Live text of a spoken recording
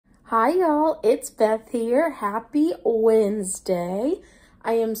Hi y'all, it's Beth here. Happy Wednesday.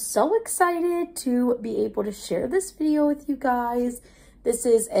 I am so excited to be able to share this video with you guys. This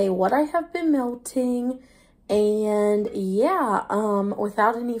is a what I have been melting, and yeah,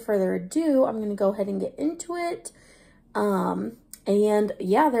 without any further ado, I'm gonna go ahead and get into it. And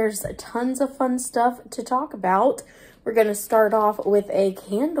yeah, there's tons of fun stuff to talk about. We're gonna start off with a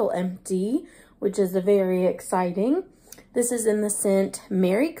candle empty, which is very exciting. This is in the scent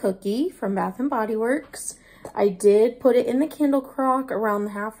Merry Cookie from Bath & Body Works. I did put it in the candle crock around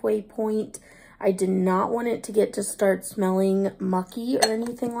the halfway point. I did not want it to start smelling mucky or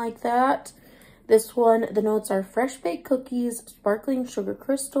anything like that. This one, the notes are fresh baked cookies, sparkling sugar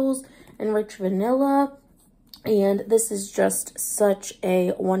crystals, and rich vanilla. And this is just such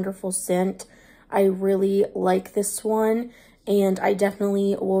a wonderful scent. I really like this one, and I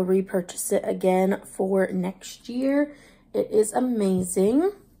definitely will repurchase it again for next year. It is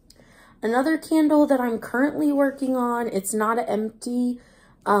amazing. Another candle that I'm currently working on, it's not an empty,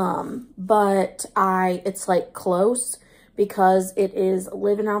 but it's like close because it is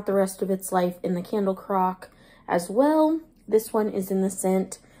living out the rest of its life in the candle crock as well. This one is in the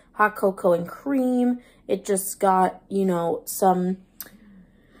scent Hot Cocoa and Cream. It just got, you know, some,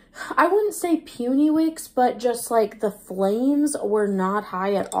 I wouldn't say puny wicks, but just like the flames were not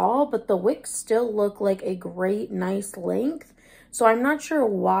high at all, but the wicks still look like a great, nice length. So I'm not sure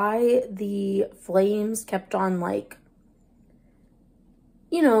why the flames kept on, like,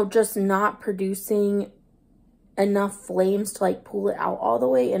 you know, just not producing enough flames to like pull it out all the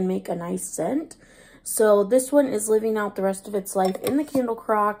way and make a nice scent. So this one is living out the rest of its life in the candle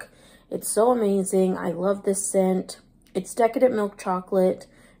crock. It's so amazing. I love this scent. It's Decadent Milk Chocolate,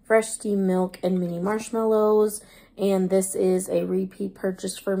 fresh steamed milk, and mini marshmallows. And this is a repeat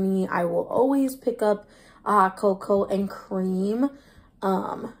purchase for me. I will always pick up Hot Cocoa and Cream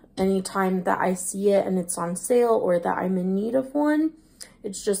anytime that I see it and it's on sale or that I'm in need of one.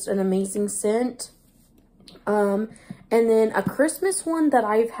 It's just an amazing scent. And then a Christmas one that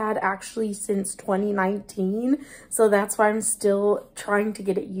I've had actually since 2019. So that's why I'm still trying to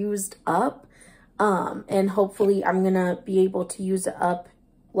get it used up. And hopefully I'm gonna be able to use it up,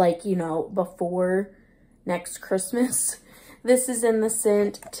 like, you know, before next Christmas. This is in the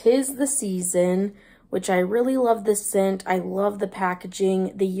scent 'Tis the Season, which I really love this scent. I love the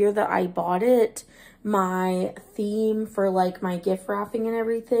packaging. The year that I bought it, my theme for like my gift wrapping and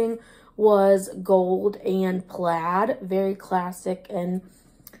everything was gold and plaid. Very classic, and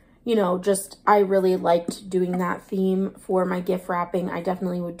you know, just I really liked doing that theme for my gift wrapping. I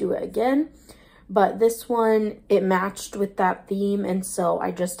definitely would do it again. But this one, it matched with that theme, and so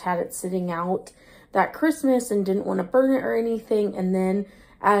I just had it sitting out that Christmas and didn't want to burn it or anything. And then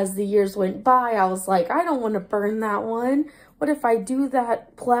as the years went by, I was like, I don't want to burn that one. What if I do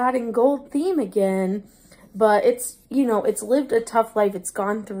that plaid and gold theme again? But it's, you know, it's lived a tough life. It's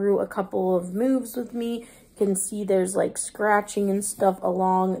gone through a couple of moves with me. You can see there's like scratching and stuff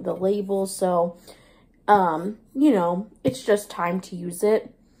along the label. So, you know, it's just time to use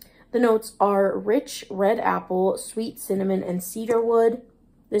it. The notes are rich red apple, sweet cinnamon, and cedarwood.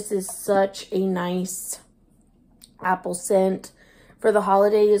 This is such a nice apple scent for the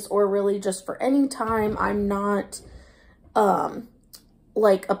holidays, or really just for any time. I'm not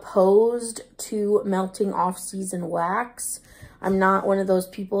like opposed to melting off-season wax. I'm not one of those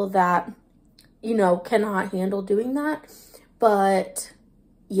people that, you know, cannot handle doing that. But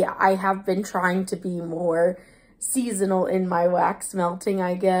yeah, I have been trying to be more seasonal in my wax melting,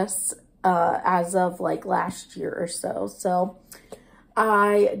 I guess, as of like last year or so. So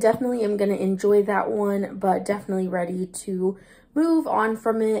I definitely am going to enjoy that one, but definitely ready to move on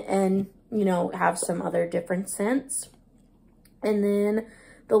from it and, you know, have some other different scents. And then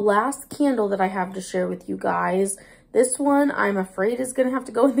the last candle that I have to share with you guys, this one I'm afraid is going to have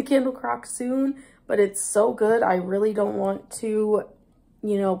to go in the candle crock soon, but it's so good. I really don't want to,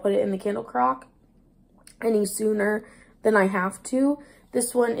 you know, put it in the candle crock any sooner than I have to.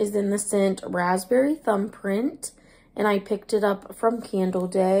 This one is in the scent Raspberry Thumbprint, and I picked it up from Candle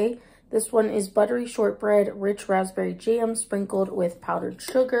Day. This one is buttery shortbread, rich raspberry jam sprinkled with powdered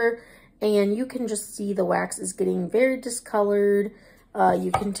sugar, and you can just see the wax is getting very discolored.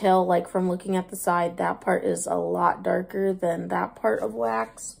 You can tell, like, from looking at the side, that part is a lot darker than that part of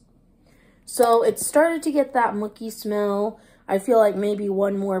wax. So it started to get that mucky smell. I feel like maybe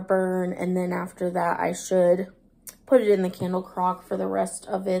one more burn, and then after that I should put it in the candle crock for the rest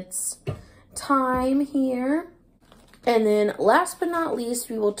of its time here. And then last but not least,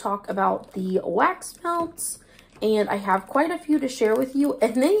 we will talk about the wax melts. And I have quite a few to share with you,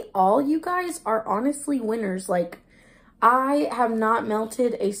 and they all, you guys, are honestly winners. Like, I have not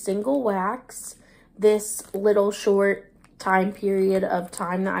melted a single wax this little short time period of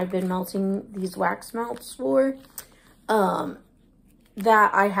time that I've been melting these wax melts for,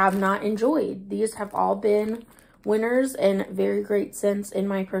 that I have not enjoyed. These have all been winners and very great scents in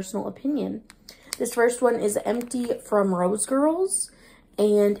my personal opinion. This first one is Empty from Rose Girls,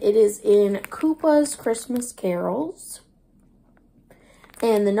 and it is in Koopa's Christmas Carols.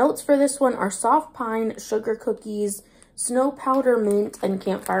 And the notes for this one are soft pine, sugar cookies, snow powder mint, and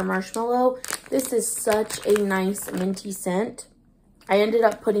campfire marshmallow. This is such a nice minty scent. I ended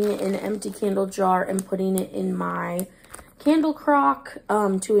up putting it in an empty candle jar and putting it in my candle crock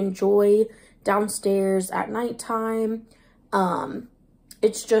to enjoy downstairs at nighttime.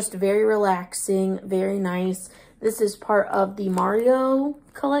 It's just very relaxing, very nice. This is part of the Mario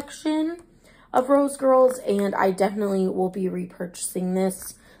collection of Rose Girls, and I definitely will be repurchasing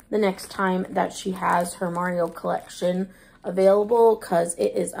this the next time that she has her Mario collection available, because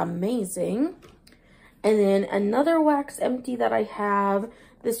it is amazing. And then another wax empty that I have,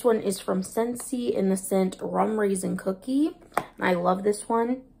 this one is from Scentsy in the scent Rum Raisin Cookie. And I love this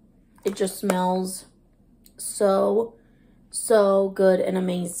one. It just smells so good and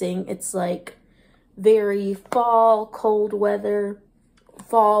amazing. It's like very fall, cold weather,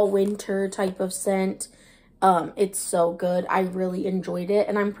 fall, winter type of scent. It's so good. I really enjoyed it.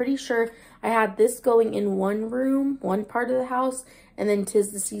 And I'm pretty sure I had this going in one room, one part of the house, and then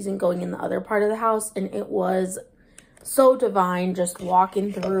 'Tis the Season going in the other part of the house. And it was so divine, just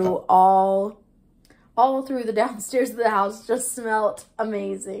walking through all through the downstairs of the house. Just smelled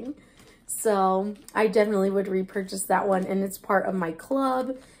amazing. So I definitely would repurchase that one, and it's part of my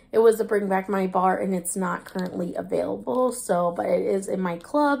club. It was a Bring Back My Bar, and it's not currently available, so, but it is in my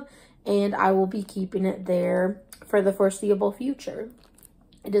club, and I will be keeping it there for the foreseeable future.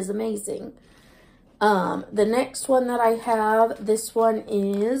 It is amazing. The next one that I have, this one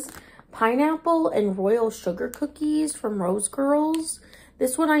is Pineapple and Royal Sugar Cookies from Rose Girls.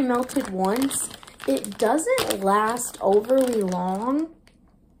 This one I melted once. It doesn't last overly long,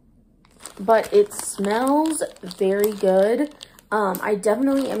 but it smells very good. I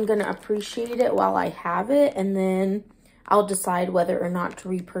definitely am going to appreciate it while I have it, and then I'll decide whether or not to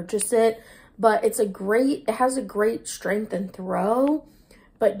repurchase it. But it has a great strength and throw,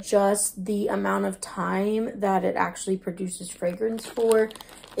 but just the amount of time that it actually produces fragrance for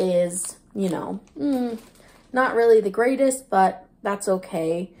is, you know, not really the greatest, but that's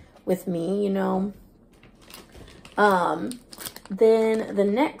okay with me, you know. Then the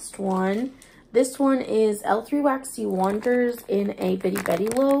next one, this one is L3 Waxy Wonders in a Bitty Betty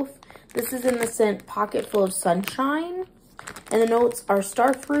loaf. This is in the scent Pocket Full of Sunshine. And the notes are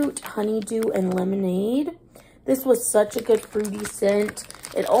starfruit, honeydew, and lemonade. This was such a good fruity scent.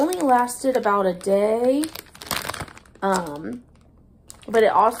 It only lasted about a day. But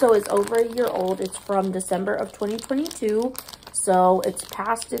it also is over a year old. It's from December of 2022. So it's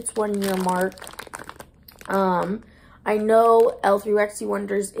past its 1-year mark. I know L3 Waxy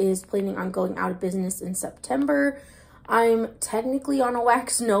Wonders is planning on going out of business in September. I'm technically on a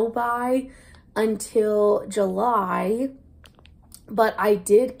wax no-buy until July, but I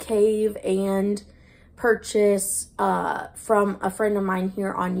did cave and purchase from a friend of mine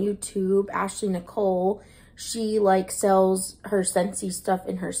here on YouTube, Ashley Nicole. She like sells her Scentsy stuff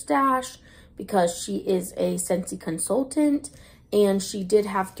in her stash because she is a Scentsy consultant, and she did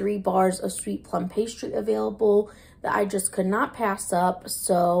have 3 bars of sweet plum pastry available that I just could not pass up.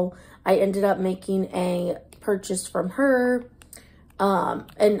 So I ended up making a purchase from her.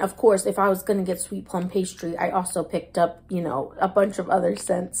 And of course, if I was going to get sweet plum pastry, I also picked up, you know, a bunch of other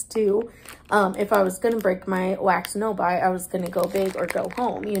scents too. If I was going to break my wax no-buy, I was going to go big or go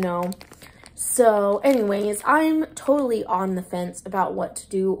home, you know. So anyways, I'm totally on the fence about what to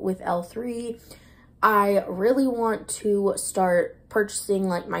do with L3. I really want to start purchasing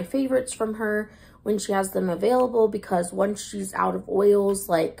like my favorites from her when she has them available, because once she's out of oils,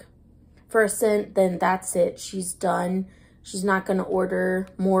 like for a scent, then that's it. She's done. She's not going to order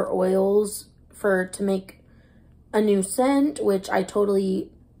more oils to make a new scent, which I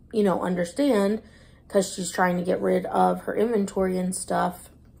totally, you know, understand, because she's trying to get rid of her inventory and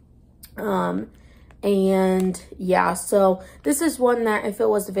stuff. And yeah, so this is one that if it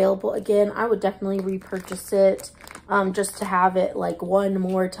was available again, I would definitely repurchase it, just to have it like one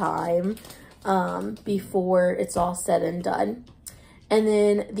more time, before it's all said and done. And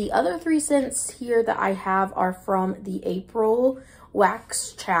then the other 3 scents here that I have are from the April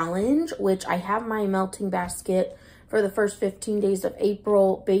Wax Challenge, which I have my melting basket for the first 15 days of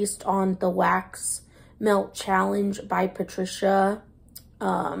April based on the Wax Melt Challenge by Patricia,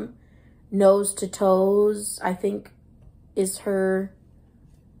 Nose to Toes, I think is her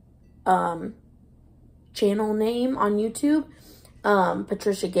channel name on YouTube.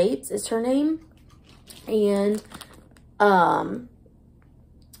 Patricia Gates is her name. And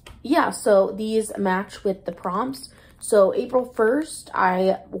yeah, so these match with the prompts. So April 1st,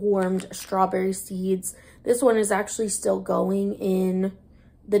 I warmed strawberry seeds. This one is actually still going in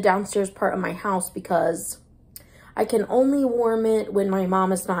the downstairs part of my house because I can only warm it when my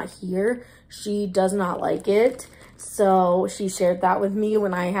mom is not here. She does not like it. So she shared that with me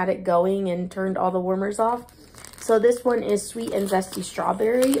when I had it going and turned all the warmers off. So this one is Sweet and Zesty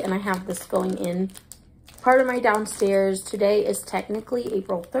Strawberry, and I have this going in part of my downstairs. Today is technically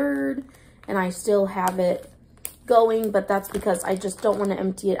April 3rd, and I still have it going, but that's because I just don't want to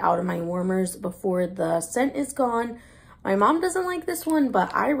empty it out of my warmers before the scent is gone. My mom doesn't like this one,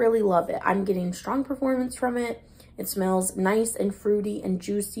 but I really love it. I'm getting strong performance from it. It smells nice and fruity and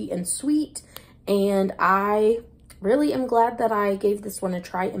juicy and sweet, and I really am glad that I gave this one a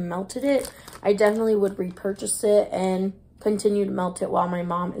try and melted it. I definitely would repurchase it and continue to melt it while my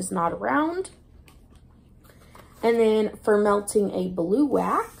mom is not around. And then for melting a blue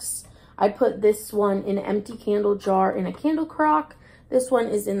wax, I put this one in an empty candle jar in a candle crock. This one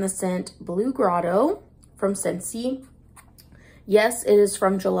is in the scent Blue Grotto from Scentsy. Yes, it is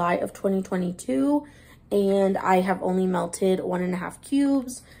from July of 2022, and I have only melted 1.5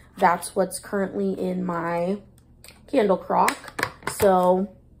 cubes. That's what's currently in my candle crock.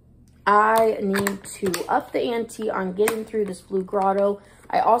 So I need to up the ante on getting through this Blue Grotto.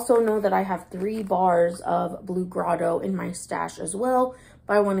 I also know that I have 3 bars of Blue Grotto in my stash as well,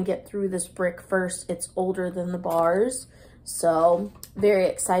 but I want to get through this brick first. It's older than the bars, so very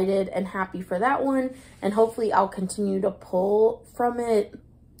excited and happy for that one. And hopefully I'll continue to pull from it,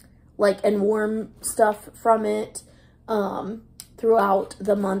 like, and warm stuff from it throughout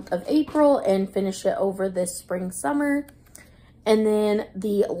the month of April and finish it over this spring, summer. And then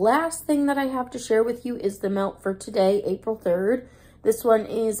the last thing that I have to share with you is the melt for today, April 3rd. This one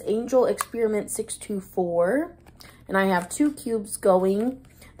is Angel Experiment 624, and I have 2 cubes going.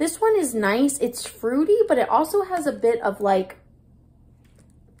 This one is nice. It's fruity, but it also has a bit of, like,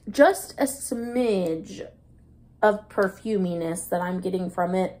 just a smidge of perfuminess that I'm getting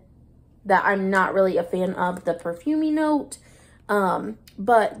from it that I'm not really a fan of, the perfumey note.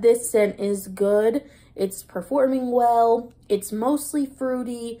 But this scent is good. It's performing well. It's mostly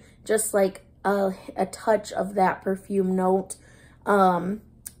fruity, just like a touch of that perfume note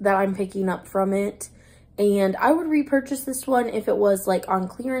that I'm picking up from it. And I would repurchase this one if it was like on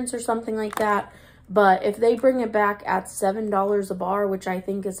clearance or something like that. But if they bring it back at $7 a bar, which I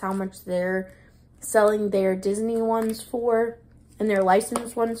think is how much they're selling their Disney ones for and their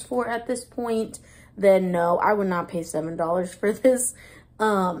licensed ones for at this point, then no, I would not pay $7 for this.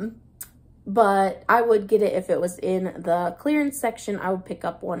 But I would get it if it was in the clearance section. I would pick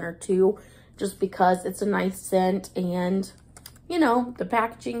up 1 or 2 just because it's a nice scent, and you know, the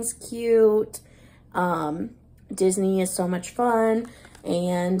packaging's cute. Disney is so much fun.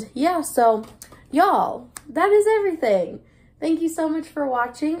 And yeah, so y'all, that is everything. Thank you so much for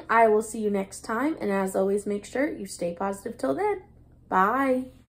watching. I will see you next time. And as always, make sure you stay positive till then. Bye.